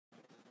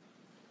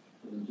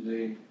And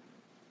today,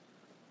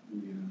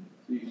 the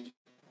feast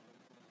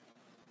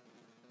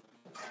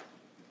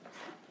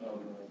of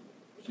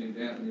St.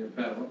 Anthony of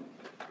Padua.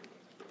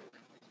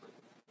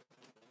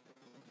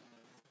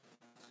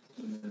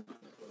 And then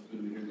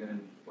we'll be here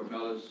again,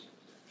 Portalis,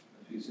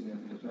 the feast of St.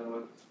 Anthony of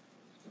Padua.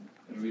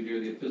 And read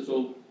here the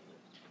epistle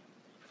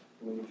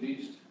for the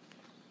feast.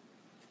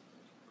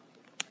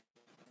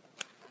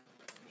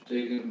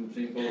 Taken from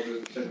St.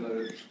 Paul's second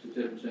letter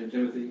to St.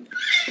 Timothy,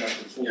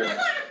 chapter 4.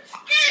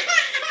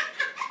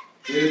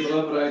 Dear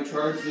beloved, I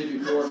charge thee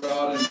before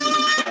God and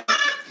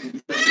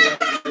Jesus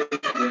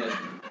Christ, again,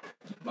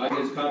 by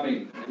his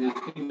coming and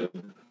his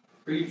kingdom,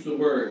 preach the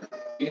word,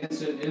 in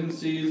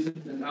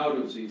season and out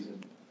of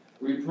season,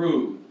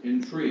 reprove,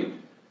 entreat,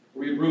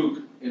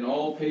 rebuke in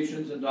all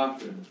patience and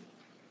doctrine.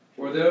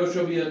 For there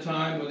shall be a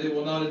time when they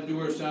will not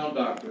endure sound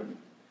doctrine,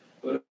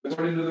 but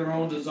according to their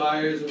own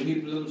desires will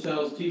heap to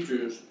themselves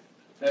teachers,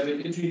 having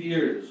itching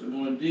ears, and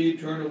will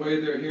indeed turn away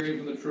their hearing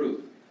from the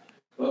truth,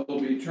 but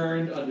will be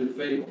turned unto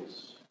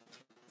fables.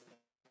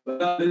 But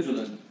thou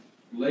vigilant,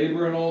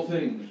 labor in all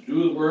things,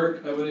 do the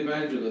work of an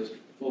evangelist,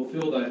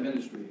 fulfill thy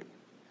ministry.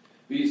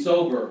 Be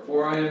sober,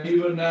 for I am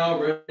even now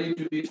ready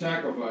to be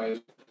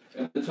sacrificed,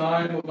 and the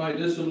time of my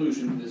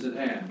dissolution is at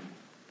hand.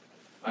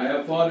 I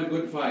have fought a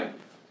good fight.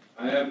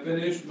 I have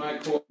finished my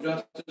course of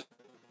justice,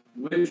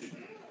 which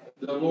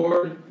the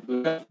Lord,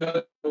 the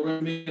judge, will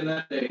render me in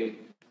that day,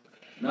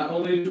 not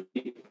only to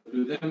me, but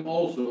to them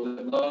also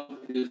that love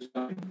his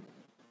coming.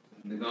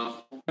 In the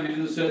Gospel,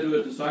 Jesus said to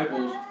his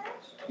disciples,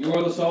 You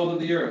are the salt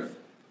of the earth,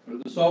 but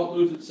if the salt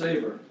lose its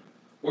savor,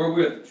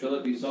 wherewith shall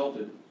it be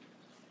salted?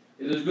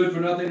 It is good for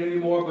nothing any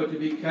more but to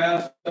be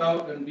cast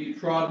out and be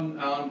trodden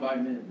down by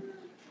men.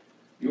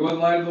 You are the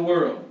light of the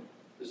world.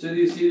 The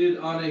city seated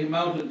on a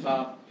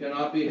mountaintop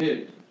cannot be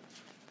hid.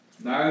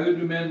 Neither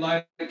do men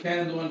light a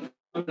candle and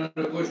put it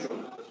under a bushel,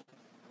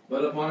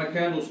 but upon a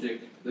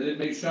candlestick, that it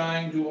may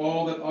shine to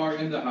all that are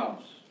in the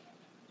house.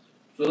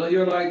 So let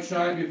your light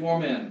shine before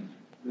men,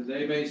 that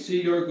they may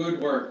see your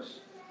good works,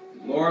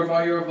 and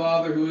glorify your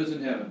Father who is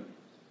in heaven.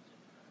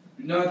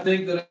 Do not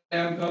think that I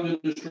am come to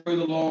destroy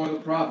the law or the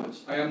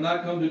prophets. I am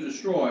not come to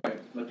destroy,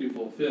 but to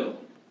fulfill.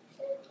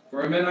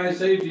 For amen I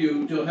say to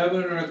you, till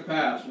heaven and earth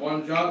pass,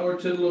 one jot or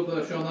tittle of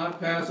the shall not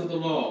pass of the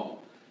law,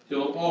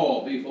 till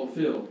all be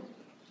fulfilled.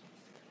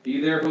 He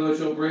therefore that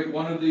shall break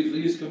one of these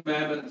least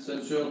commandments,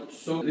 and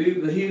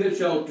he that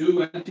shall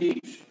do and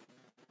teach,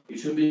 he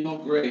shall be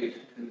called great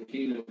in the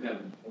kingdom of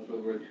heaven. That's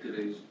what we're at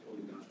today's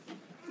Holy Gospel.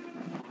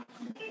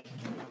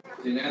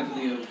 St.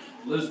 Anthony of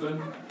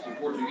Lisbon, the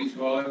Portuguese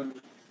call him.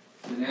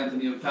 St.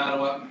 Anthony of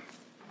Padua,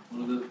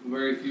 one of the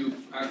very few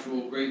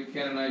actual great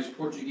canonized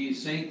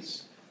Portuguese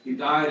saints. He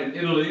died in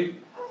Italy.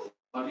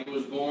 He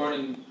was born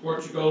in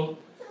Portugal,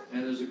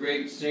 and is a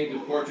great saint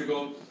of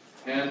Portugal.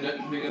 And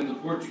the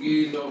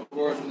Portuguese, of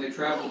course, when they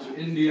traveled to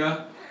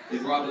India, they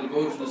brought the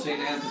devotion of St.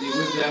 Anthony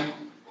with them.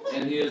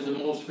 And he is the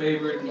most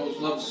favored, most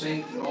loved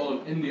saint in all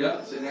of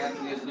India. St.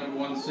 Anthony is the number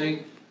one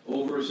saint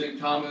over St.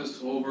 Thomas,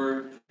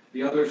 over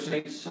the other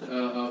saints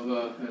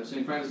of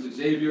St. Francis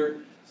Xavier.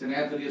 St.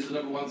 Anthony is the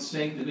number one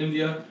saint in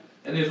India.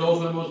 And he is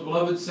also the most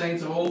beloved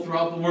saints of all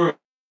throughout the world.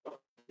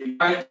 He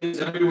is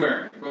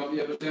everywhere. You probably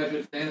have a statue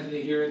of St.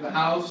 Anthony here in the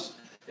house.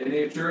 In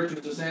the church,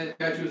 there's a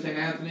statue of St.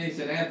 Anthony.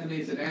 St.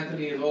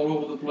 Anthony is all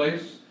over the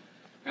place.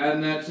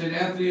 And that St.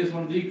 Anthony is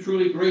one of the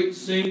truly great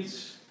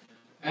saints.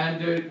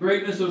 And the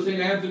greatness of St.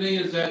 Anthony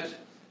is that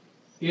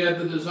he had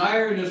the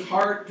desire in his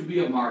heart to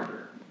be a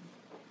martyr.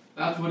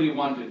 That's what he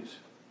wanted.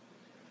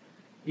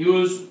 He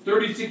was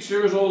 36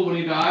 years old when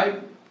he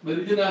died, but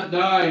he did not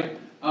die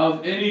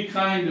of any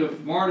kind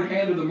of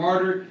hand of the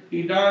martyr.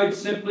 He died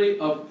simply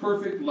of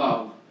perfect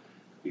love.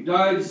 He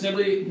died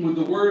simply with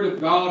the word of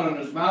God on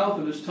his mouth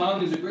and his tongue.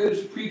 He's the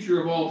greatest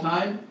preacher of all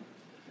time.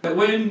 That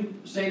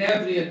when St.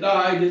 Anthony had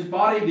died, his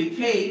body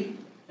decayed,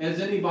 as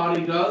any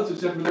body does,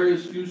 except for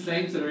various few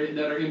saints that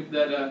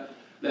have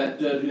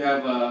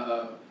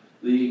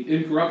the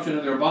incorruption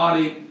of their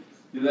body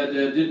that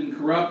didn't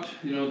corrupt,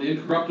 the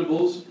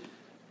incorruptibles.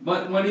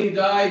 But when he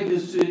died,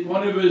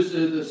 one of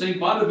his St.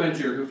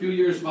 Bonaventure, a few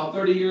years, about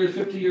 30 years,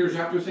 50 years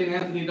after St.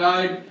 Anthony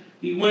died,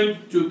 he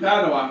went to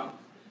Padua.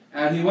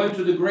 And he went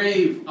to the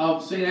grave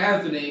of St.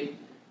 Anthony,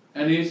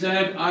 and he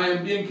said, I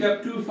am being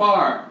kept too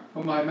far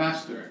from my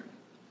master.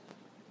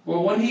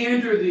 For when he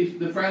entered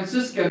the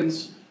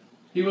Franciscans,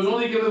 he was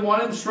only given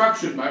one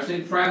instruction by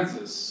St.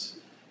 Francis.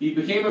 He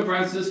became a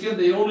Franciscan.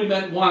 They only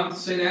met once,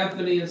 St.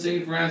 Anthony and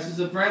St. Francis.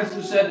 And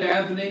Francis said to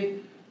Anthony,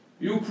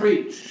 you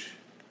preach.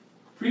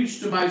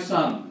 Preach to my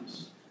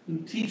sons,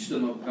 and teach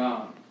them of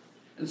God.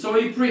 And so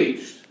he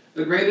preached,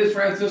 the greatest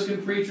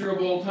Franciscan preacher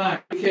of all time.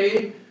 He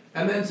came.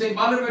 And then St.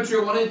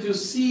 Bonaventure wanted to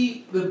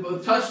see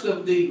touch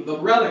the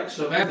relics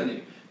of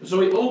Anthony.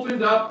 So he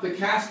opened up the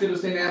casket of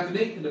St.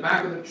 Anthony in the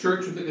back of the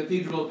church of the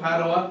Cathedral of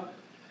Padua,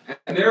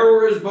 and there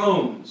were his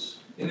bones.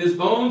 And his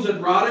bones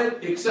had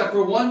rotted, except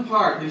for one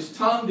part. His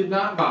tongue did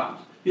not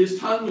rot. His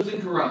tongue was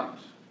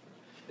incorrupt.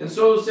 And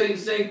so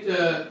St.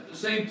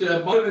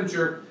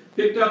 Bonaventure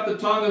picked up the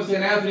tongue of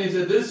St. Anthony and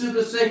said, this is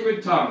the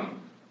sacred tongue.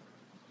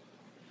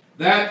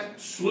 that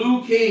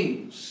slew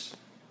kings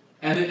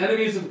and the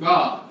enemies of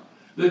God,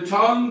 the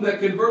tongue that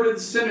converted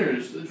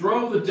sinners, that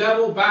drove the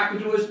devil back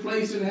into his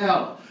place in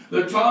hell,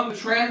 the tongue that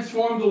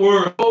transformed the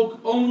world, spoke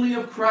only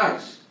of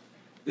Christ.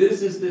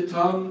 This is the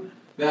tongue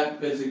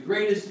that is the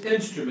greatest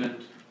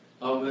instrument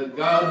of that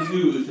God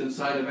used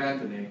inside of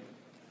Anthony.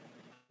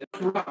 It's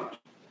corrupt.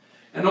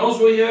 And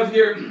also we have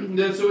here,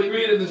 so we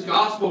read in this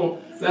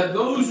gospel, that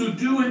those who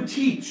do and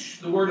teach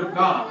the word of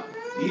God,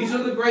 these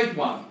are the great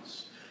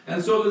ones.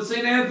 And so that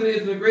St. Anthony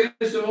is the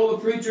greatest of all the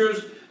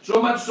preachers,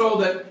 so much so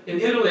that in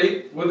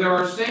Italy, where there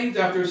are saint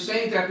after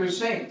saint after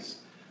saints,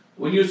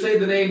 when you say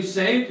the name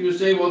saint, you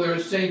say, well,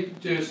 there's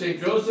Saint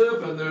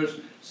Joseph, and there's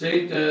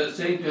Saint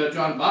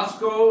John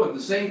Bosco, and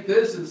the saint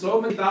this, and so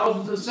many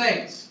thousands of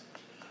saints.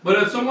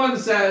 But if someone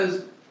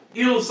says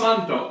Il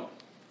Santo,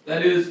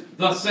 that is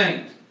the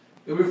saint,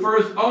 it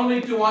refers only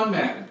to one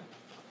man,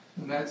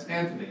 and that's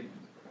Anthony.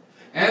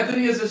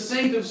 Anthony is a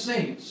saint of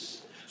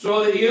saints.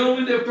 So he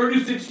only lived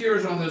 36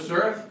 years on this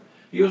earth.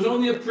 He was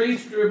only a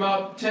priest for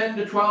about 10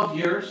 to 12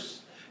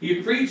 years.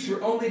 He preached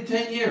for only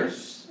 10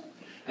 years.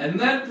 And in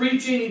that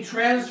preaching, he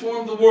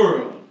transformed the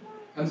world.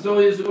 And so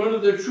he is one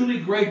of the truly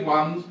great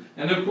ones.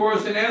 And of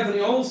course, in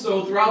Anthony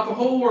also, throughout the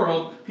whole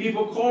world,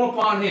 people call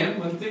upon him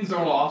when things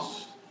are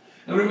lost.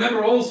 And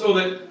remember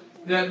also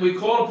that we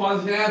call upon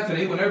St.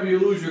 Anthony whenever you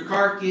lose your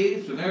car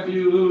keys, whenever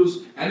you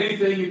lose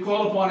anything, you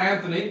call upon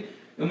Anthony.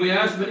 And we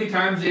ask many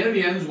times the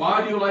Indians,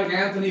 why do you like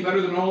Anthony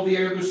better than all the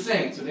other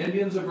saints? And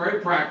Indians are very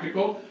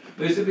practical.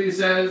 They simply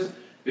says,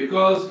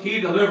 because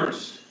he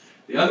delivers.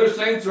 The other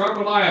saints are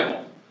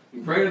unreliable.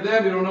 You pray to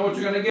them, you don't know what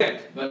you're going to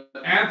get. But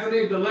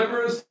Anthony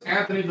delivers,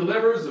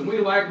 and we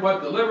like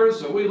what delivers,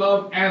 so we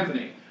love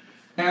Anthony.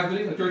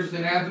 Anthony, the Church of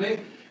St. Anthony.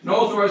 And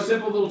also our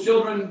simple little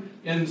children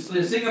in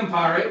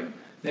Singampari,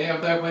 they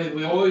have that way.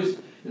 We always,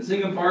 in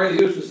Singampari,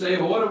 they used to say,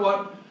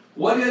 well,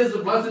 what is the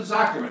Blessed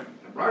Sacrament?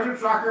 The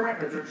Blessed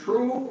Sacrament is the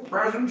true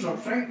presence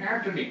of St.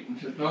 Anthony.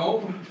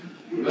 No,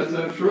 it's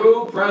the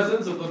true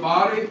presence of the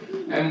body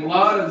and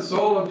blood and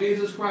soul of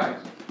Jesus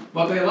Christ.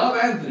 But they love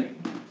Anthony.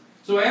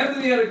 So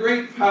Anthony had a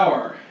great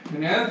power,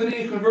 and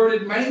Anthony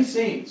converted many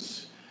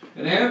saints.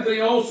 And Anthony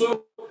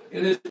also,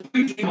 in his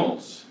preaching,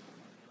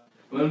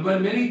 when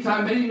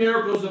many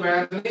miracles of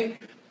Anthony,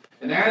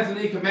 and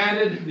Anthony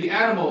commanded the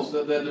animals,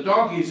 the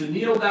donkeys, to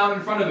kneel down in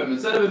front of him.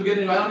 Instead of him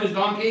getting on his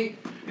donkey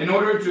in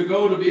order to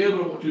go to be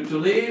able to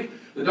leave,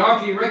 the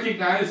donkey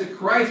recognized that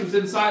Christ was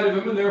inside of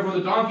him, and therefore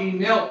the donkey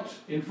knelt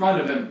in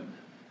front of him.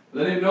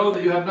 Let him know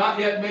that you have not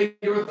yet made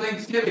your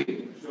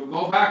thanksgiving. So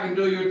go back and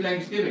do your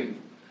thanksgiving.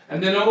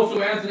 And then also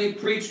Anthony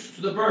preached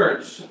to the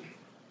birds.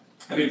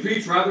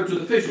 Preached rather to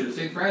the fishes.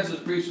 St.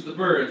 Francis preached to the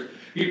birds.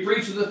 He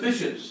preached to the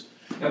fishes.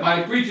 And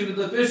by preaching to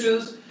the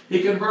fishes,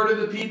 he converted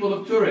the people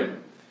of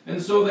Turin. And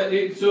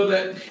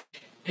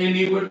and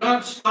he would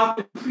not stop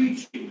in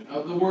preaching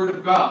of the Word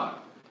of God.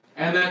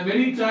 And that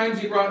many times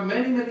he brought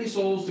many, many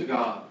souls to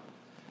God.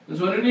 And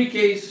so in any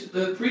case,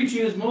 the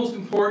preaching is most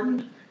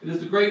important. It is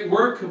the great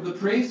work of the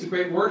priest, the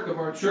great work of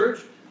our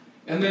church.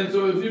 And then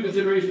so a few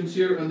considerations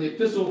here on the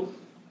epistle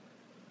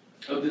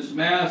of this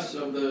Mass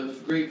of the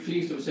great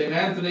feast of St.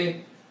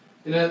 Anthony.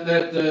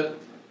 That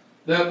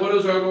what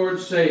does our Lord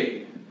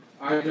say?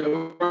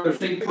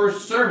 St.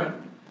 First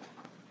sermon.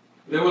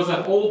 There was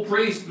an old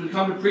priest who would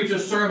come to preach a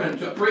sermon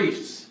to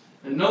priests.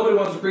 And nobody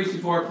wants to preach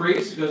before a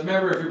priest, because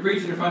remember, if you're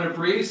preaching in front of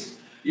priests,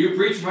 you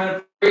preach in front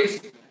of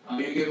priests,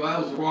 that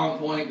was the wrong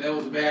point, that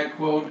was a bad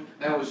quote,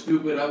 that was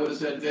stupid, I would have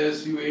said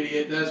this, you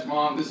idiot, that's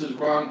wrong, this is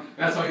wrong.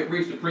 That's how you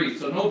preach to priests.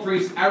 So no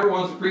priest ever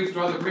wants to preach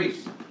to other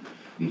priests.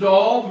 And so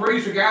all the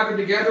priests are gathered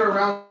together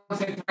around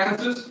St.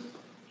 Francis,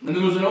 and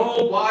there was an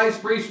old wise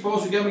priest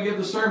supposed to give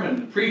the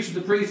sermon, to preach to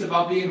the priests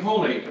about being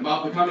holy,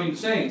 about becoming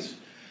saints.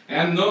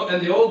 And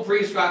the old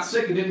priest got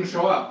sick and didn't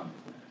show up.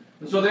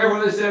 And so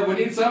therefore they said, we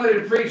need somebody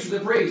to preach to the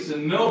priests,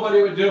 and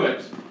nobody would do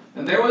it.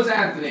 And there was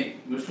Anthony.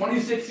 He was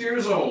 26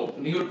 years old,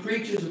 and he would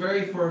preach his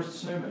very first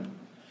sermon.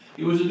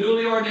 He was a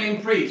newly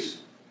ordained priest,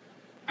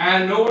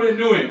 and nobody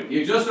knew him. He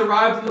had just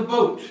arrived in the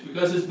boat,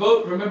 because his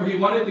boat, remember, he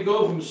wanted to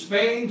go from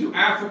Spain to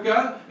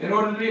Africa in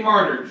order to be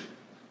martyred.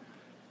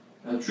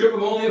 A trip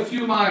of only a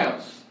few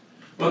miles.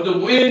 But the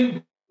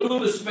wind blew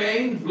to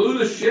Spain, blew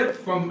the ship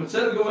from,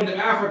 instead of going to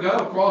Africa,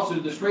 across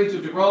the Straits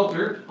of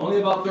Gibraltar, only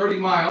about 30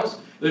 miles,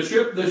 the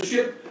ship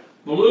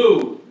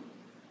blew,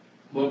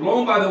 was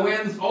blown by the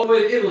winds all the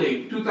way to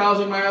Italy,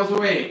 2,000 miles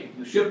away.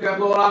 The ship got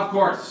blown off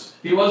course.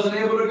 He wasn't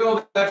able to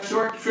go that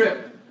short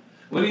trip.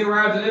 When he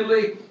arrived in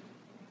Italy,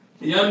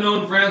 the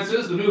unknown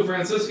Francis, the new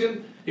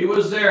Franciscan, he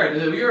was there. And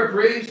he said, you're a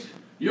priest,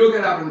 you'll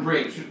get up and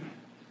preach.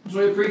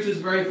 So he preached his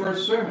very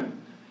first sermon.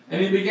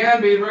 And he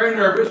began being very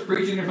nervous,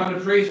 preaching in front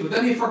of priests, but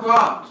then he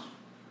forgot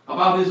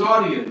about his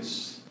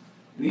audience.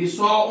 And he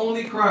saw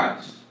only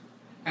Christ.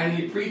 And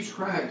he preached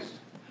Christ.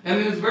 And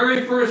in his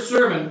very first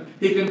sermon,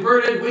 he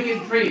converted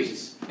wicked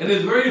priests. In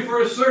his very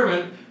first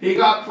sermon, he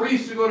got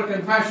priests to go to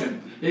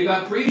confession. He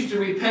got priests to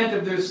repent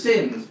of their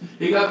sins.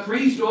 He got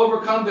priests to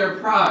overcome their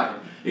pride.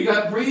 He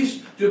got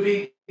priests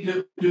to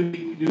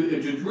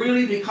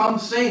really become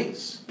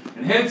saints.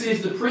 And hence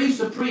he's the priest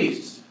of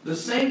priests, the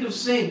saint of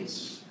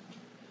saints.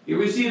 He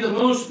received the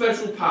most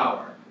special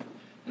power.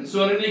 And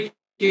so in any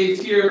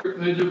case here,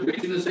 in the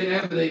preaching of St.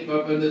 Anthony,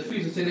 in the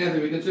feast of St.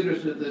 Anthony, we consider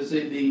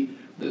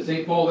the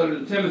St. Paul letter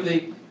to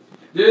Timothy.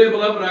 Dear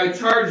beloved, I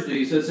charge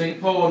thee, says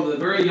St. Paul to the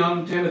very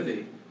young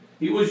Timothy.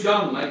 He was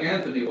young, like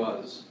Anthony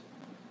was.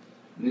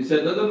 And he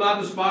said, let them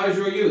not despise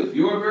your youth.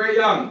 You are very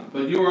young,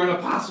 but you are an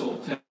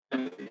apostle,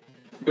 Timothy.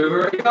 You are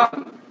very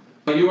young,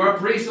 but you are a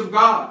priest of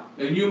God.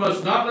 And you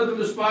must not let them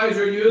despise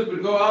your youth,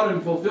 but go out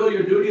and fulfill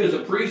your duty as a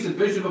priest and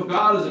bishop of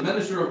God, as a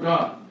minister of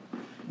God.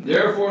 And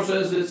therefore,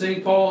 says that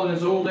St. Paul in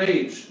his old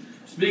age,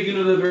 speaking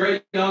to the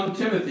very young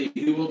Timothy,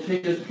 who will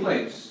take his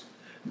place.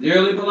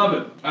 Dearly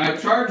beloved, I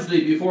charge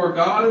thee before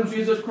God and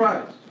Jesus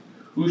Christ,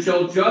 who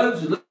shall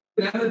judge the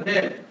living and the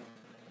dead,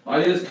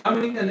 by his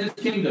coming and his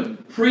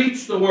kingdom.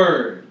 Preach the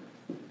word.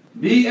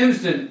 Be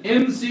instant,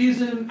 in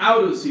season,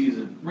 out of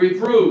season.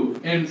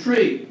 Reprove,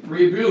 entreat,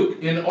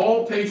 rebuke in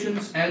all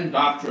patience and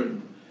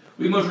doctrine.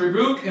 We must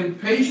rebuke in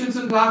patience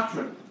and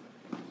doctrine.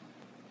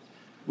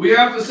 We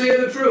have to say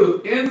the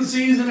truth, in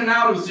season and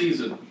out of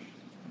season.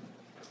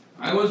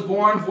 I was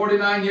born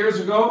 49 years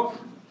ago,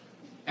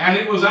 and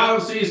it was out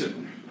of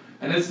season.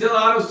 And it's still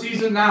out of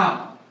season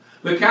now.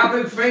 The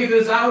Catholic faith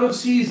is out of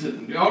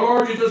season. Our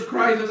Lord Jesus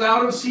Christ is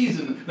out of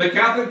season. The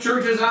Catholic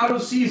Church is out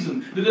of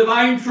season. The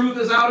divine truth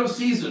is out of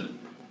season.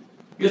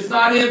 It's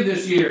not in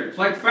this year. It's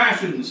like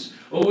fashions.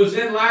 What was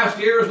in last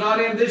year is not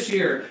in this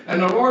year.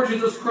 And the Lord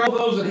Jesus Christ,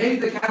 those that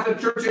hate the Catholic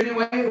Church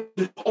anyway,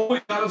 is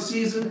always out of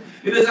season.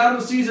 It is out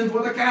of season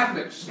for the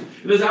Catholics.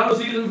 It is out of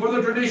season for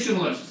the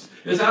traditionalists.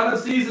 It is out of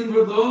season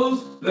for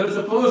those that are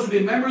supposed to be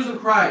members of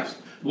Christ.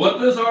 What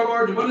does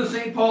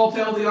St. Paul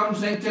tell the young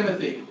St.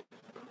 Timothy?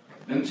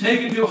 And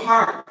taken to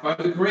heart by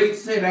the great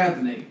St.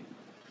 Anthony.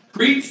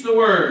 Preach the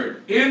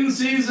word in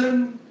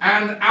season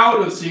and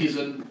out of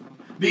season.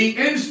 Be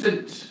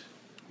instant.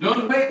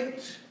 Don't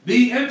wait.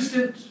 Be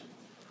instant.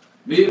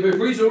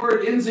 Preach the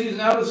word in season,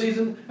 out of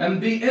season,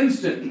 and be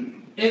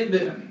instant. In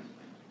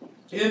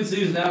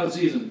season, out of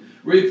season.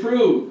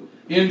 Reprove,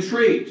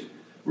 entreat,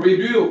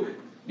 rebuke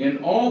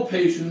in all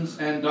patience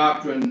and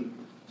doctrine.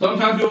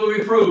 Sometimes we will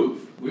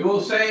reprove. We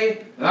will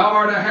say, thou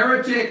art a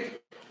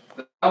heretic.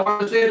 Thou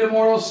art a state of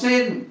mortal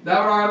sin. Thou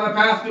art on the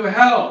path to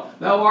hell.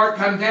 Thou art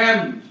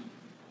condemned.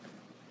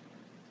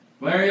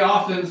 Very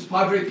often,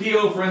 Padre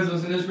Pio, for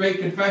instance, in his great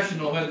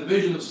confessional, had the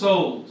vision of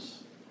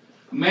souls.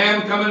 A man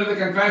would come into the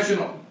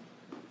confessional.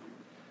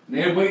 And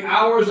they would wait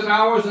hours and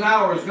hours and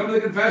hours, come to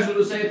the confessional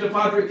to say to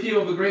Padre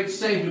Pio, the great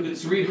saint who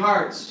could read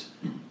hearts.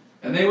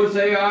 And they would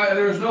say,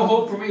 there is no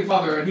hope for me,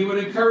 Father. And he would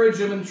encourage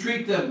them and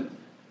treat them.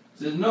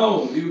 He says,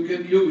 no,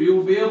 you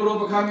will be able to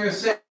overcome your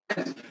sins.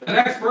 The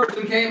next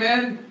person came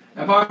in,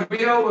 and Padre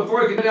Pio,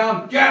 before he could get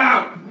down, get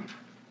out!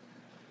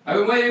 I've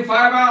been waiting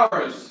 5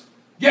 hours.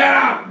 Get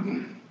out!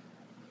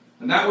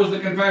 And that was the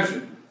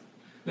confession.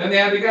 Then they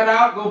had to get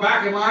out, go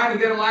back in line, and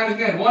get in line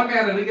again. One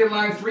man had to get in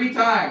line 3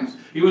 times.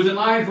 He was in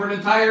line for an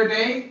entire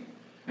day,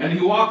 and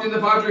he walked into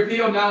Padre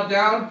Pio, knelt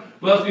down,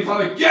 blessed be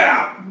Father, get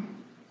out!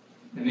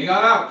 And he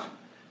got out.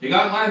 He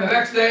got in line the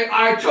next day,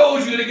 I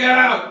told you to get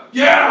out!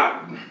 Get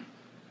out!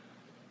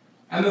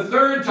 And the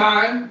third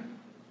time,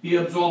 he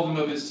absolved him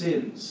of his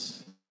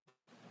sins.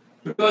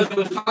 Because it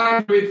was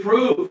time to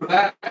reprove for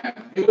that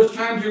man. It was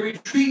time to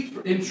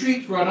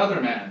entreat for another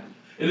man.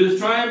 It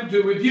is time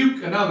to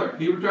rebuke another.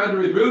 He would try to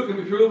rebuke and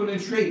reprove and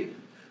entreat.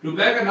 To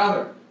beg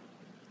another.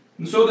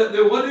 And so that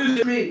what is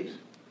entreat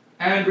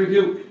and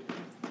rebuke?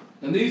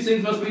 And these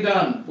things must be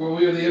done, for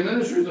we are the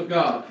ministers of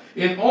God,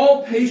 in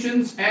all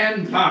patience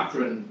and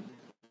doctrine.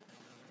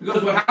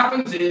 Because what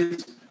happens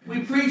is,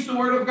 we preach the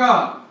word of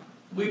God.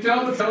 We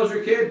tell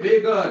your kid,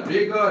 be good,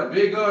 be good,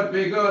 be good,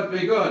 be good,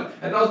 be good.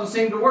 It doesn't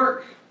seem to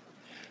work.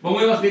 But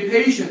we must be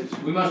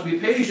patient. We must be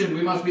patient.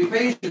 We must be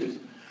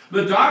patient.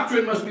 The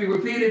doctrine must be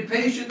repeated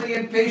patiently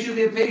and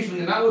patiently and patiently,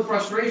 and not with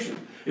frustration.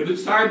 If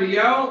it's time to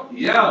yell,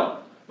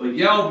 yell. But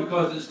yell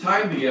because it's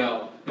time to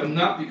yell, and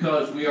not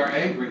because we are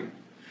angry.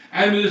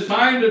 And it is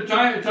time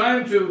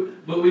to,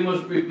 but we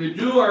must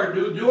do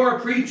our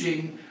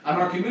preaching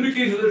and our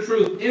communication of the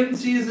truth in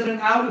season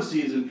and out of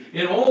season,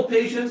 in all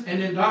patience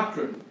and in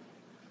doctrine.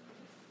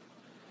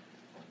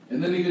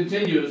 And then he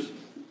continues,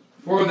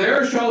 for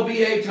there shall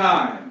be a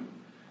time.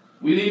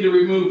 We need to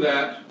remove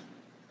that.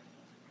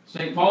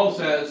 St. Paul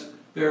says,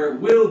 there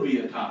will be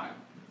a time.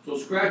 So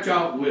scratch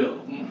out will.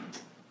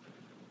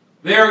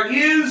 There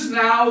is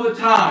now the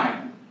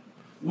time.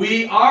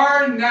 We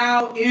are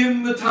now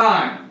in the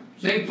time.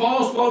 St.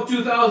 Paul spoke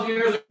 2,000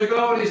 years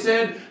ago and he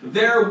said,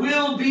 there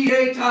will be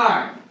a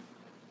time.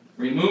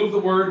 Remove the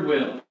word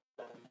will.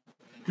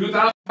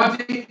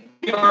 2020,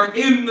 we are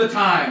in the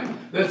time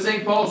that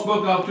St. Paul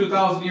spoke of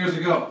 2,000 years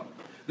ago.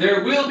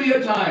 There will be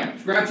a time.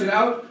 Scratch it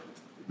out.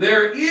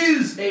 There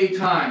is a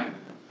time,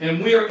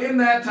 and we are in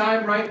that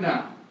time right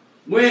now,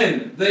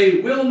 when they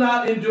will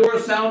not endure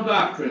sound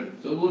doctrine.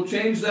 So we'll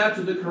change that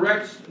to the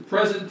correct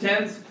present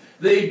tense.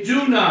 They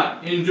do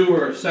not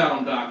endure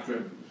sound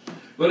doctrine,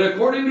 but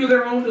according to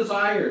their own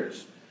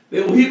desires,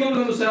 They will heap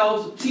unto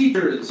themselves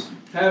teachers,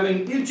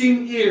 having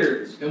itching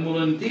ears, and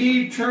will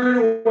indeed turn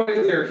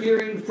away their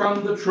hearing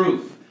from the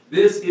truth.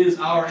 This is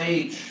our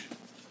age.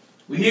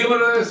 We heap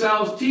unto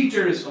ourselves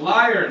teachers,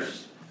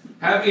 liars,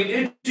 having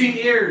itching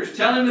ears,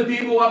 telling the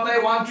people what they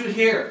want to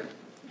hear,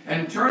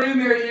 and turning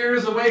their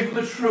ears away from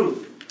the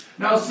truth.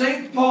 Now,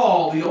 St.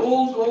 Paul, the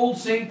old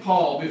St.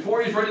 Paul,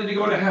 before he's ready to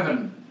go to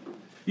heaven,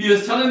 he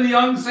is telling the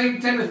young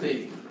St.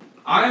 Timothy,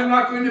 I am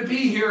not going to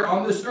be here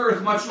on this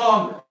earth much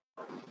longer.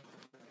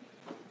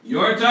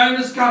 Your time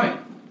is coming,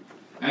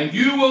 and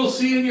you will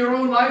see in your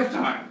own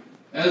lifetime,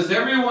 as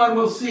everyone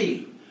will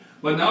see.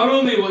 But not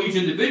only will each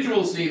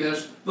individual see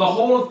this, the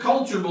whole of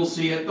culture will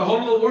see it, the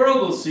whole of the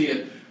world will see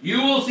it.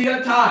 You will see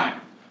a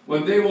time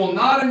when they will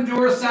not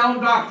endure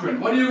sound doctrine.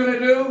 What are you going to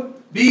do?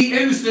 Be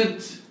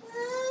instant.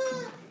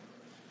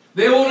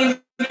 They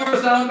won't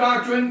endure sound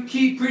doctrine,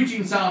 keep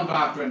preaching sound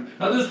doctrine.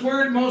 Now this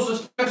word most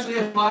especially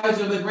applies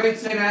to the great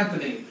St.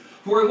 Anthony.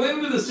 For he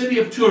went to the city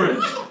of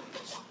Turin.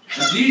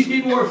 And these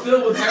people were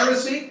filled with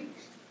heresy.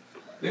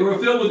 They were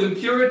filled with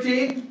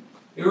impurity.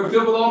 They were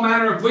filled with all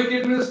manner of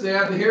wickedness. They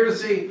had the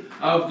heresy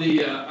of the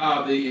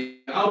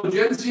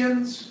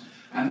Albigensians.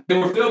 And they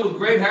were filled with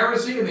great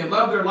heresy, and they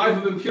loved their life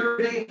of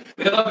impurity.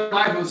 They loved their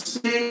life of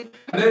sin,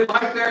 and they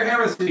liked their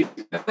heresy.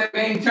 And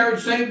they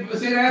encouraged St.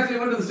 Anthony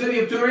went to the city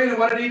of Turin, and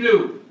what did he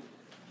do?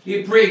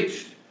 He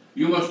preached,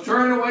 you must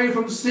turn away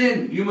from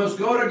sin. You must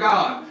go to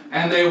God.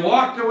 And they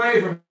walked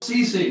away from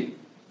ceasing.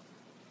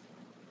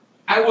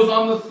 I was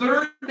on the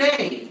third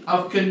day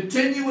of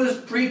continuous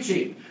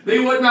preaching. They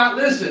would not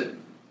listen.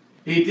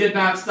 He did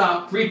not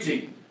stop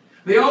preaching.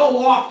 They all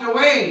walked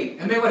away,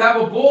 and they would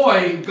have a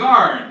boy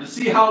guard to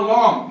see how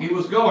long he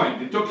was going.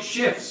 They took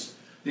shifts.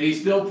 He's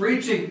still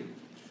preaching.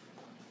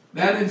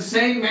 That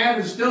insane man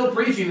is still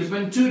preaching. It's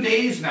been 2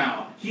 days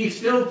now. He's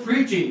still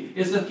preaching.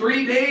 It's the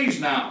 3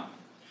 days now.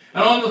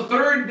 And on the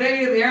third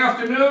day in the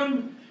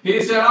afternoon,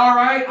 he said, all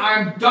right,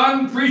 I'm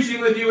done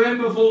preaching with you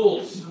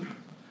imbeciles,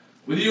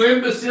 with you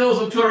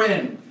imbeciles of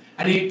Turin.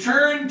 And he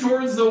turned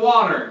towards the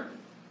water.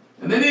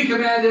 And then he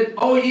commanded,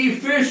 O ye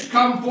fish,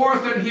 come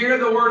forth and hear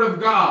the word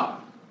of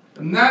God.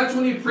 And that's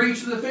when he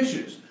preached to the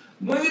fishes.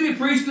 When did he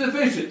preach to the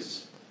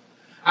fishes?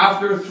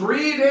 After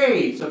 3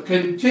 days of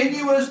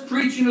continuous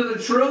preaching of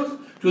the truth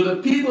to the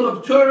people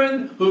of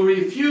Turin who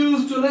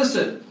refused to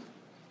listen.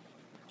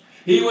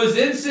 He was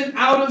instant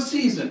out of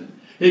season.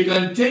 He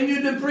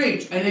continued to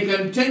preach, and he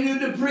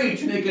continued to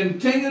preach, and he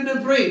continued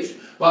to preach,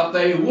 but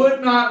they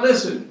would not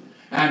listen,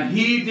 and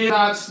he did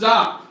not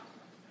stop.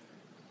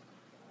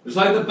 It's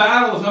like the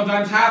battle that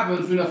sometimes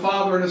happens between a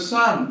father and a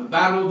son, the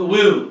battle of the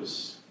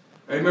wills.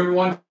 I remember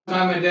one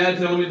time my dad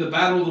told me the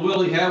battle of the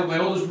will he had with my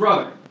oldest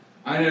brother.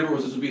 I never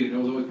was disobedient, I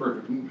was always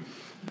perfect.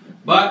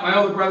 But my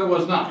older brother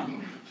was not.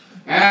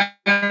 And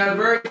had a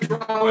very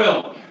strong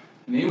will.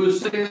 And he was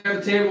sitting there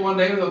at the table one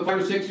day, about 5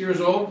 or 6 years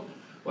old,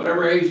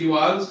 whatever age he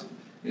was,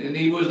 and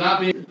he was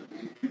not being...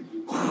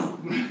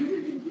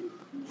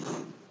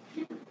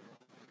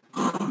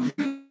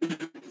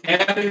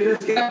 And he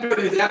just kept doing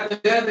it. He's after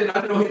death, and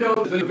I know he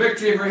knows it's a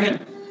victory for him.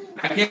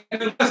 I can't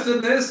do less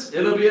than this.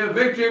 It'll be a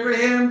victory for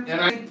him.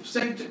 And I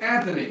St.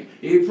 Anthony,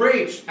 he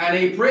preached, and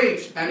he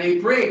preached, and he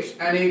preached,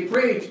 and he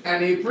preached,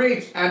 and he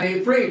preached, and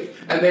he preached.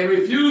 And they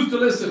refused to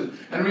listen,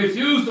 and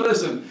refused to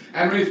listen,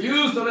 and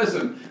refused to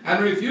listen,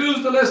 and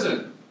refused to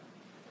listen.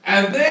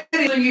 And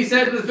then he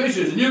said to the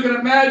fishes, and you can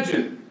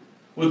imagine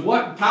with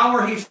what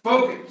power he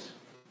spoke it.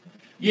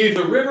 Ye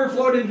the river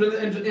flowed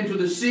into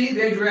the sea,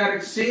 the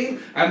Adriatic Sea,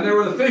 and there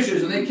were the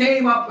fishes, and they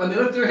came up and they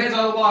lifted their heads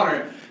out of the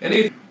water.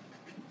 And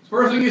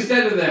first thing he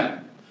said to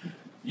them,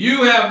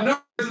 you have no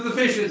of the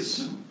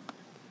fishes.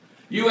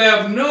 You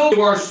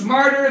are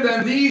smarter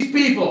than these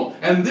people.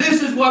 And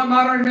this is what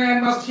modern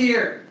man must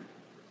hear.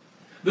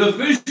 The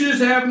fishes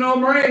have no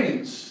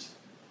brains.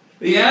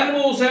 The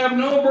animals have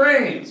no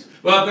brains.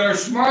 But they're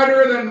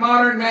smarter than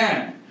modern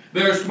man.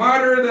 They're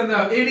smarter than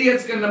the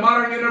idiots in the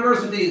modern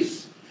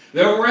universities.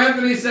 Therefore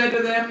Anthony said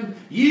to them,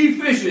 ye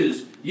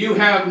fishes, you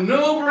have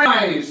no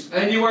brains,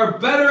 and you are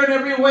better in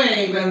every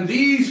way than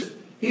these.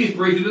 He's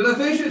preaching to the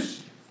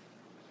fishes.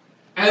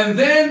 And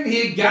then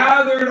he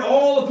gathered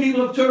all the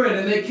people of Turin,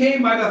 and they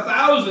came by the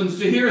thousands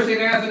to hear St.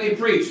 Anthony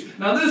preach.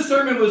 Now this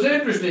sermon was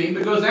interesting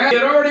because Anthony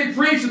had already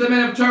preached to the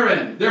men of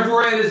Turin.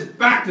 Therefore it is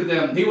back to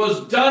them. He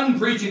was done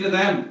preaching to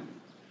them.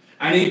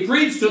 And he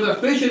preached to the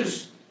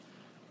fishes.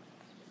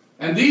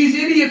 And these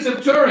idiots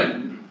of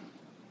Turin,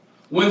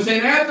 when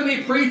St.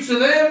 Anthony preached to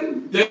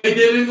them, they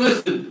didn't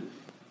listen.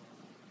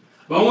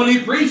 But when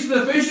he preached to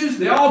the fishes,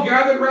 they all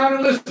gathered around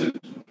and listened.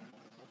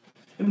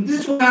 And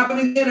this will happen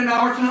again in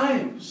our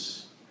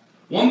times.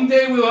 One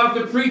day we'll have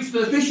to preach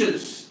to the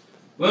fishes.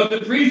 We'll have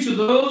to preach to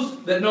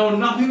those that know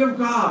nothing of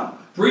God.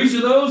 Preach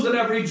to those that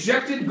have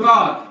rejected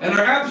God and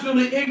are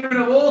absolutely ignorant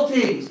of all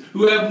things,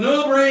 who have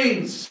no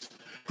brains.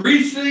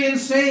 Preach to the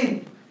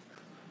insane.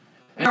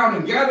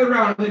 And gathered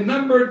around, and they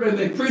numbered, and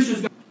the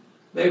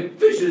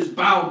fishes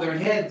bowed their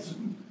heads.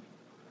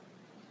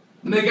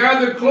 And they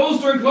gathered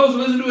closer and closer to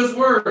listen to his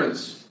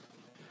words.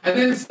 And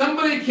then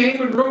somebody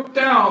came and wrote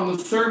down the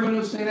sermon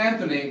of St.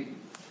 Anthony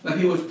that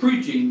he was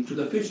preaching to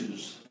the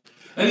fishes.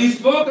 And he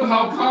spoke of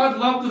how God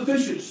loved the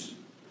fishes.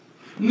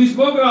 And he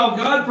spoke of how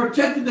God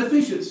protected the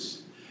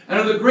fishes. And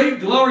of the great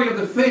glory of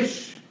the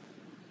fish.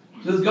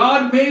 Because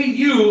God made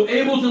you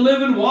able to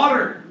live in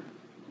water.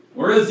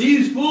 Whereas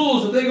these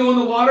fools, if they go in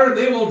the water,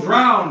 they will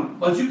drown.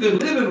 But you can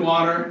live in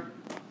water.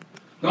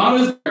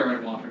 God is there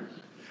in water.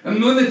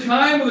 And when the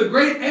time of the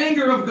great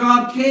anger of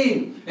God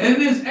came, and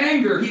in his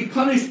anger he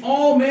punished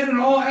all men and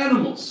all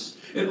animals,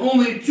 and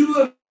only 2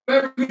 of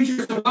every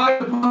creature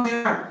survived upon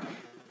the ark.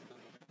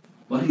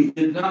 But he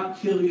did not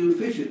kill you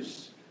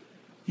fishes.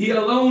 He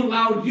alone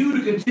allowed you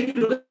to continue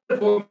to live,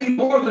 for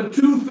more than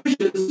 2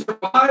 fishes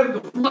survived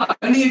the flood.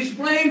 And he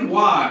explained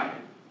why.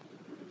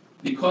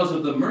 Because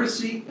of the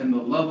mercy and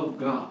the love of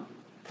God.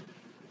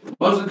 It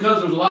wasn't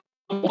because there was a lot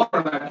of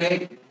water that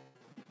day.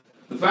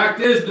 The fact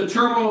is, the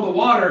turmoil of the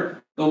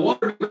water will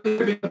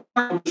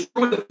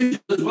destroy the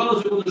fishes as well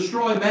as it will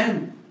destroy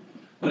men.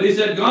 But he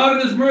said, God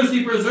in his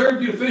mercy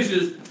preserved you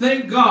fishes.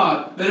 Thank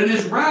God that in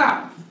his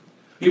wrath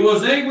he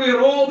was angry at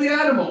all the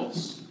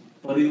animals,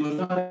 but he was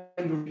not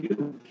angry at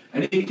you.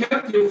 And he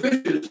kept your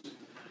fishes.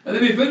 And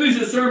then he finished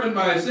his sermon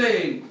by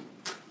saying,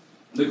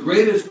 the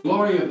greatest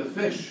glory of the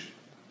fish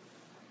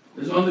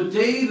is on the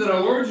day that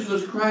our Lord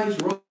Jesus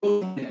Christ rose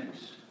from the dead.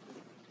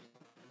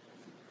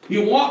 He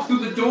walked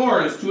through the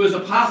doors to his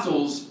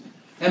apostles,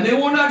 and they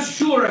were not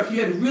sure if he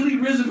had really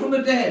risen from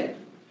the dead.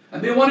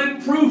 And they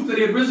wanted proof that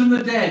he had risen from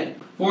the dead.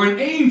 For an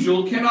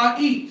angel cannot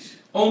eat.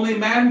 Only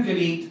man can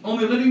eat.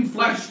 Only living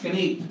flesh can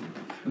eat.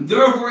 And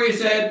therefore he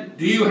said,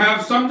 do you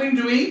have something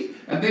to eat?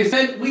 And they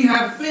said, we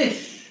have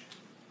fish.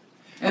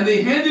 And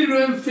they handed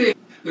to him fish.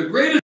 The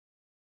greatest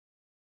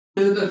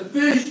is the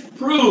fish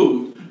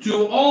proved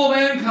to all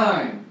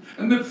mankind.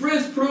 And the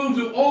fish proved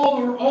to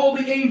all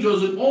the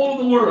angels in all of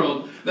the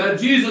world that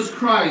Jesus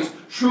Christ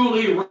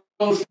truly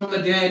rose from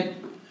the dead.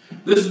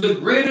 This is the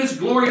greatest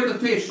glory of the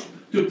fish,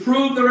 to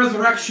prove the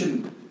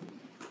resurrection.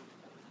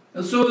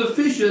 And so the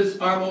fishes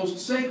are most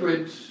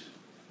sacred.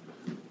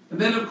 And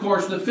then, of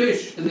course, the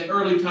fish in the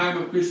early time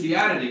of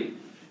Christianity.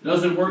 It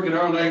doesn't work in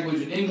our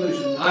language. In English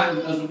and Latin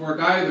it doesn't work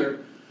either.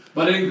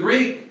 But in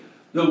Greek,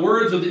 the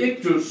words of the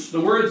ictus,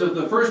 the words of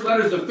the first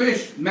letters of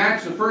fish,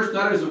 match the first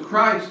letters of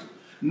Christ.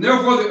 And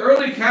therefore, the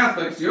early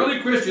Catholics, the early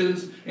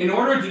Christians, in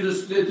order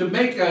to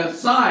make a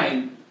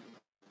sign,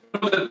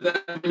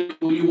 that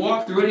when you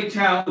walk through any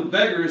town, the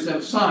beggars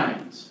have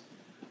signs.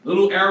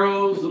 Little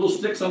arrows, little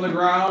sticks on the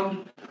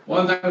ground.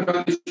 One time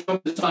they show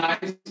the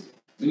signs.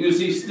 And you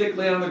see a stick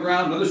laying on the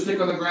ground, another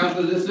stick on the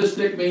ground. This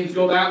stick means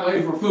go that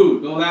way for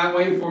food, go that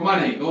way for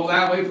money, go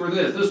that way for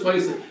this. This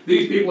place,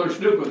 these people are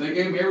stupid. They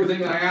gave me everything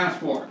that I asked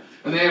for.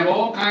 And they have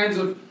all kinds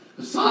of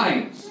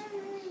signs.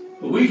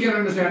 But we can't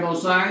understand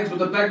those signs, but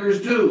the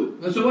beggars do.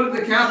 And so what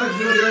did the Catholics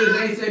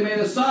do? They made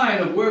a sign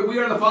of where we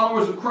are the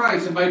followers of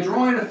Christ. And by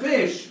drawing a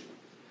fish,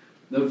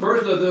 the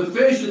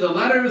fish are the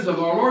letters of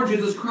our Lord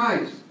Jesus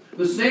Christ.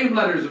 The same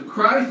letters of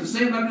Christ, the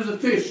same letters of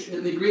fish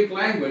in the Greek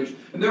language.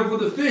 And therefore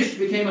the fish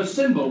became a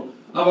symbol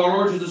of our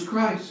Lord Jesus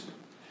Christ.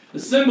 The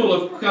symbol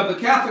of the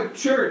Catholic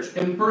Church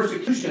in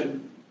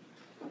persecution.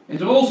 And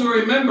to also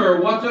remember,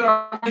 what did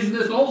our Lord mention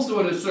this also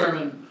in his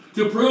sermon?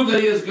 To prove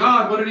that he is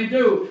God, what did he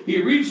do?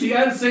 He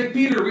had St.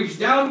 Peter reach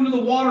down into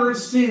the water of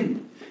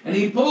sin. And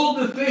he pulled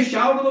the fish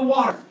out of the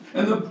water.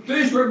 And the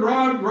fish were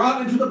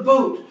brought into the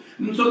boat.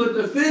 And so that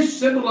the fish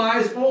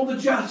symbolized all the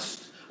just.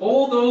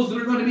 All those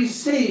that are going to be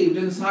saved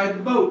inside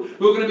the boat.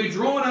 Who are going to be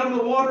drawn out of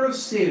the water of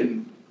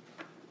sin.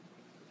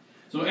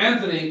 So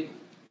Anthony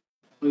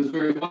was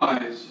very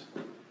wise.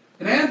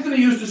 And Anthony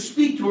used to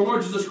speak to our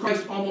Lord Jesus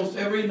Christ almost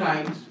every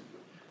night.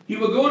 He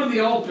would go to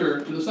the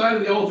altar, to the side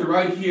of the altar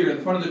right here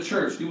in front of the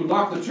church. He would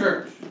lock the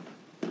church.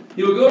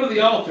 He would go to the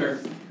altar,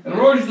 and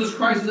Lord Jesus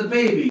Christ as a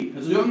baby,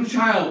 as a young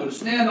child, would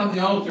stand on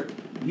the altar,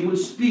 and he would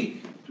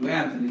speak to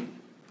Anthony.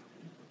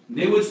 And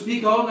they would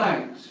speak all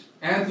night,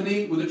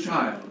 Anthony with a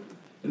child.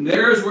 And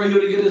there's where he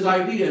would get his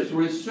ideas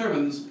for his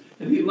sermons,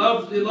 and he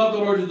loved the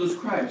Lord Jesus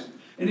Christ.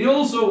 And he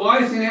also,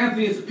 why St.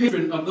 Anthony is the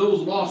patron of those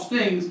lost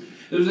things,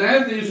 is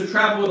that Anthony used to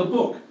travel with a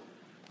book.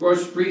 Of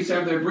course, priests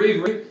have their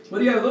breviary, but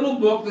he had a little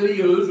book that he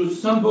used,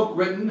 was some book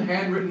written,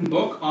 handwritten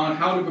book on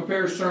how to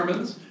prepare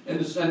sermons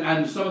and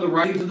some of the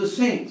writings of the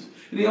saints.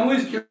 And he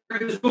always carried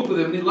this book with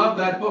him, and he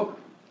loved that book.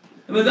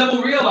 And the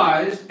devil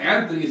realized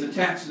Anthony is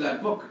attached to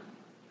that book.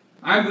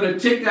 I'm going to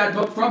take that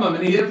book from him.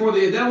 And therefore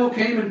the devil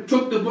came and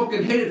took the book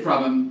and hid it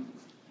from him.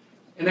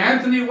 And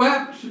Anthony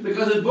wept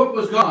because his book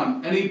was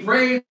gone. And he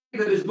prayed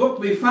that his book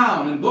be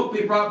found and book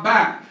be brought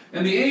back.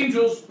 And the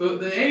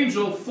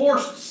angel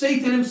forced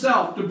Satan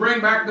himself to bring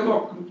back the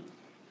book.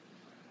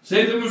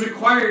 Satan was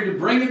required to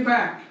bring it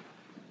back.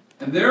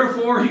 And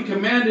therefore he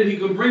commanded he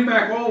could bring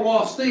back all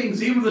lost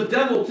things. Even if the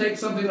devil takes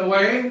something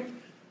away,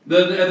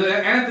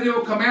 Anthony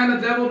will command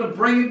the devil to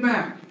bring it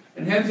back.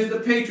 And hence he's the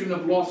patron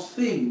of lost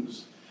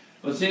things.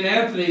 But St.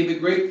 Anthony, the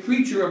great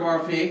preacher of our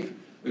faith,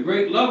 the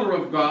great lover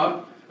of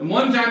God, and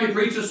one time he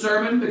preached a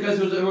sermon because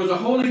there was a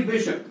holy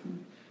bishop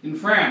in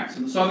France,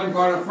 in the southern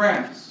part of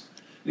France.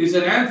 And he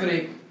said,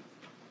 Anthony,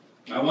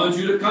 I want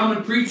you to come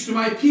and preach to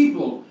my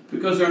people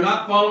because they're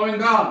not following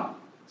God.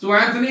 So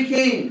Anthony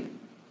came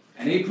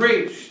and he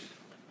preached.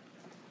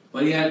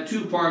 But he had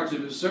two parts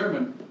of his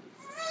sermon.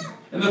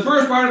 In the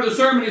first part of the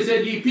sermon, he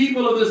said, ye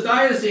people of this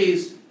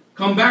diocese,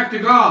 come back to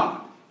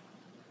God.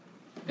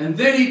 And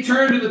then he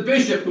turned to the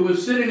bishop who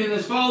was sitting in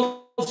his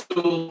fall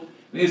stool,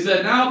 and he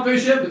said, now,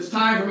 bishop, it's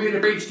time for me to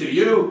preach to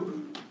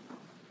you.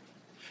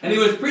 And he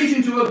was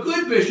preaching to a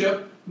good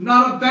bishop,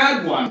 not a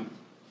bad one.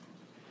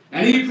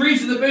 And he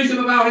preached to the bishop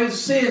about his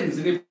sins,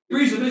 and he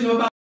preached to the bishop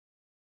about...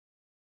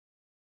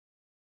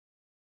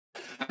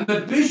 And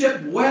the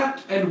bishop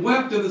wept and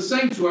wept in the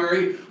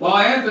sanctuary while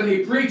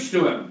Anthony preached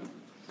to him.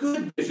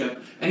 Good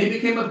bishop. And he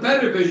became a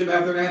better bishop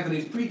after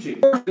Anthony's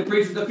preaching. He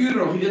preached at the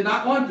funeral. He did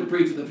not want to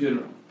preach at the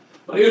funeral,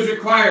 but he was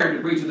required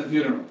to preach at the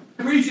funeral.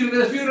 Preaching at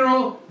this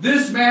funeral,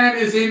 this man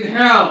is in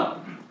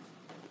hell.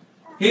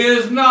 He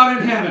is not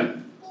in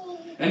heaven.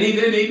 And he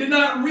did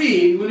not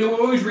read, when you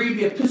always read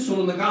the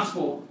epistle in the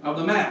gospel of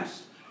the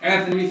Mass.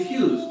 Anthony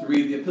refused to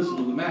read the epistle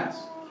of the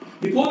Mass.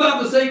 He pulled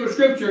out the sacred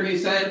scripture and he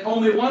said,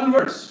 only one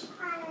verse.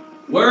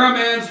 Where a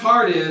man's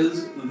heart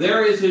is,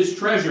 there is his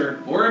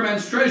treasure. Where a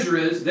man's treasure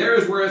is, there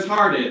is where his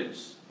heart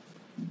is.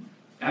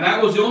 And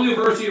that was the only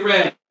verse he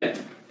read.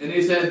 And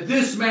he said,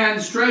 this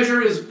man's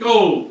treasure is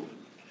gold.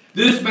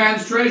 This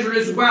man's treasure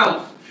is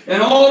wealth.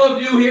 And all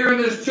of you here in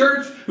this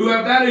church who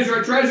have that as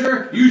your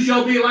treasure, you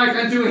shall be like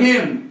unto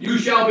him. You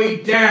shall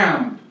be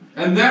damned.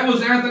 And that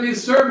was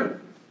Anthony's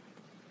sermon.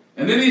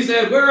 And then he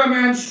said, where a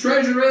man's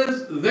treasure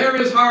is, there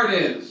his heart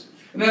is.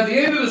 And at the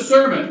end of the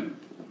sermon,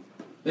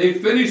 they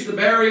finished the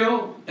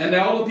burial, and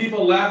all the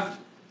people left.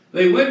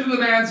 They went to the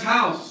man's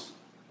house,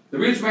 the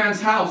rich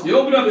man's house. They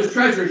opened up his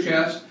treasure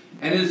chest,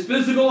 and his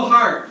physical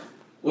heart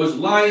was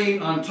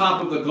lying on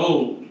top of the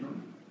gold.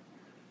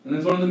 And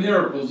it's one of the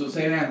miracles of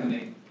St.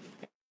 Anthony.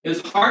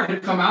 His heart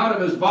had come out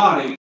of his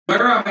body.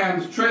 Where a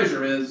man's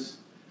treasure is,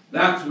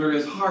 that's where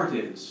his heart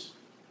is.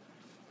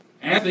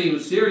 Anthony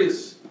was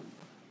serious.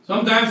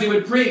 Sometimes he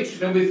would preach,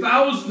 and there would be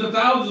thousands and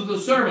thousands of the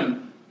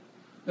sermon.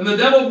 And the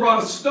devil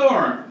brought a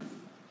storm.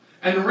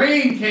 And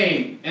rain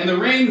came, and the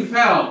rain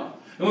fell.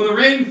 And when the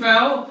rain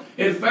fell,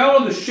 it fell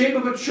in the shape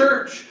of a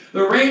church.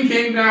 The rain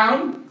came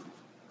down,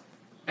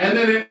 and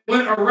then it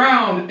went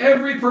around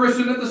every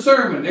person at the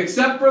sermon,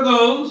 except for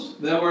those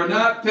that were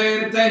not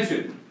paying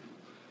attention.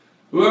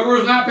 Whoever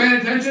was not paying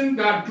attention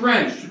got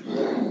drenched.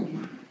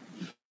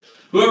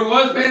 Whoever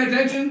was paying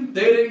attention,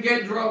 they didn't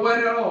get wet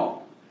at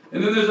all.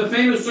 And then there's a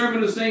famous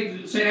sermon of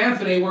St.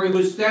 Anthony where he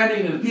was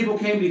standing and the people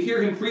came to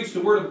hear him preach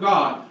the word of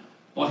God.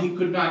 Well, he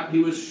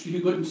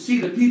couldn't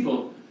see the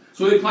people.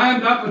 So he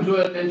climbed up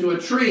into a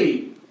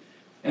tree.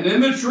 And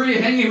in the tree,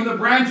 hanging from the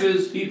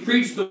branches, he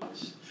preached the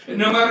words. And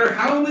no matter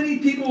how many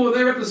people were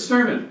there at the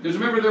sermon, because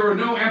remember there were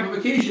no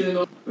amplification in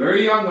those,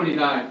 very young when he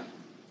died.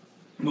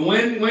 But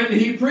when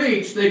he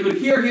preached, they could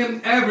hear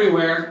him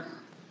everywhere,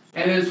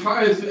 and his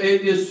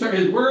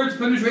words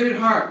penetrated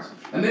hearts.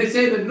 And they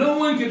say that no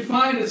one could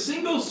find a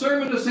single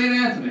sermon of St.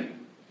 Anthony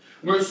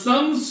where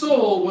some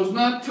soul was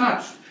not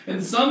touched,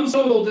 and some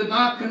soul did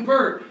not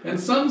convert, and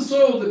some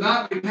soul did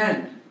not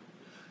repent.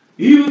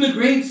 Even the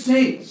great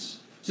saints,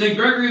 St.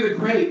 Gregory the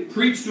Great,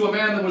 preached to a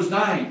man that was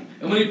dying.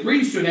 And when he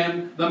preached to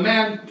him,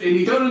 and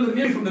he showed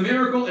him from the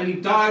miracle, and he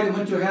died and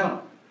went to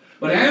hell.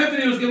 But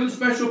Anthony was given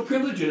special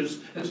privileges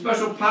and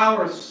special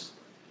powers,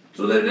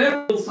 so that it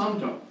never was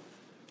santo.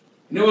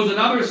 And there was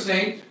another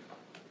saint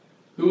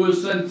who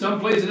was in some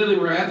place in Italy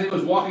where Anthony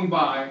was walking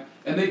by,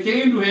 and they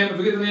came to him, I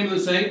forget the name of the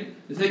saint,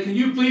 and said, can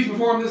you please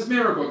perform this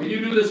miracle? Can you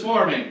do this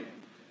for me?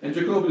 And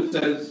Jacobus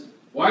says,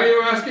 why are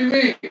you asking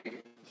me?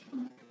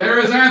 There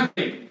is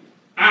Anthony.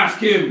 Ask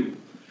him.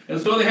 And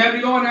so they had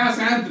to go and ask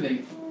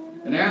Anthony.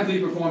 And Anthony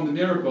performed the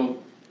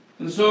miracle.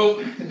 And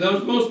so the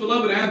most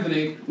beloved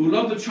Anthony, who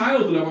loved the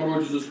childhood of our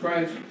Lord Jesus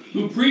Christ,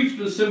 who preached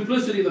the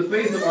simplicity of the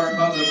faith of the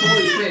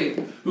holy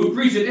faith, who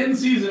preached it in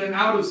season and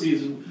out of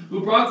season,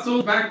 who brought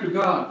souls back to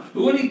God,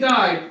 who when he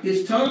died,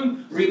 his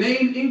tongue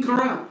remained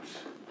incorrupt.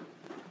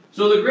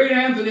 So the great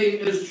Anthony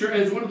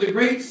is one of the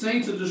great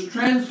saints that has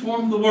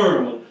transformed the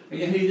world, and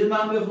yet he did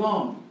not live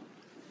long.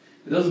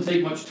 It doesn't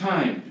take much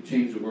time to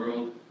change the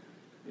world.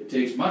 It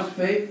takes much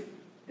faith,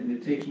 and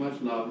it takes much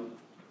love.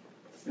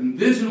 And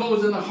this is what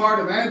was in the heart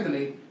of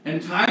Anthony,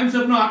 and times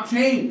have not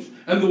changed,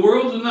 and the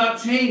world has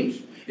not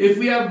changed. If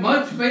we have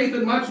much faith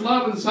and much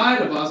love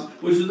inside of us,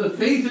 which is the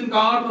faith in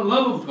God and the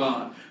love of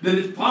God, then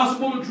it's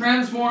possible to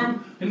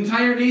transform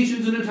entire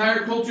nations and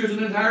entire cultures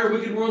and entire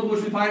wicked world in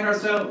which we find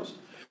ourselves.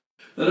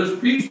 Let us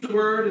preach the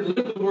word and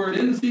live the word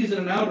in season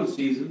and out of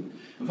season,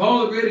 and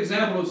follow the great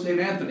example of St.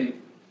 Anthony.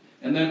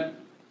 And then,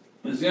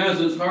 as he has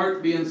his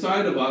heart be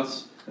inside of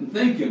us, and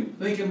thank him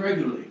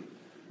regularly.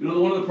 You know,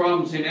 one of the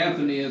problems, St.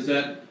 Anthony, is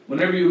that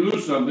whenever you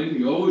lose something,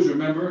 you always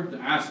remember to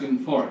ask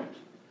him for it.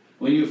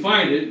 When you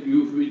find it,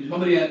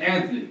 somebody had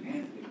Anthony,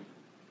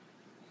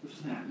 what's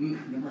that?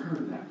 Never heard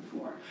of that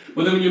before.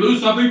 But then when you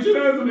lose something, St.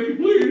 Anthony,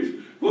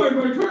 please, find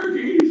my car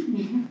keys.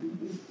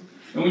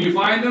 And when you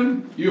find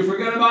them, you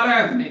forget about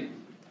Anthony.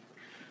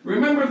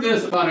 Remember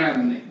this about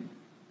Anthony.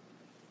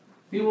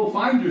 He will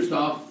find your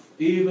stuff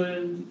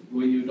even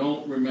when you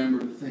don't remember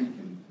to thank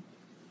Him.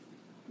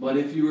 But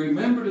if you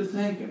remember to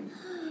thank Him,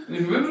 and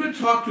if you remember to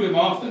talk to Him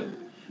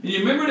often, and you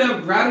remember to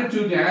have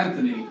gratitude to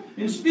Anthony,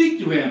 and speak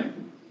to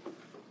him,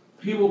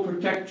 He will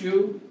protect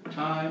you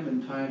time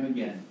and time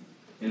again.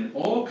 In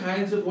all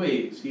kinds of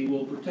ways, He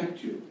will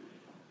protect you.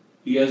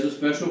 He has a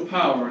special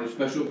power and a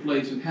special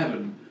place in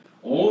heaven.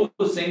 All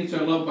the saints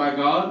are loved by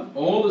God.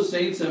 All the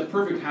saints have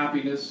perfect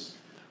happiness.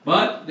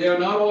 But they are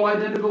not all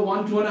identical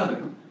one to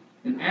another.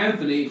 And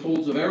Anthony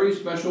holds a very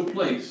special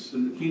place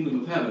in the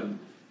kingdom of heaven.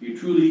 He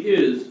truly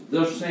is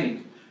the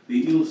saint,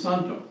 the Il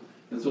Santo.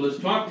 And so let's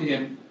talk to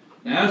him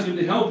and ask him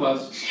to help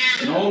us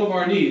in all of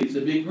our needs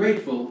and be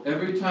grateful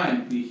every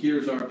time he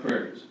hears our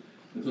prayers.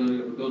 And so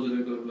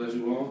God bless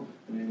you all.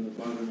 In the name of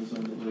the Father, and the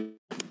Son, and the Holy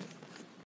Spirit.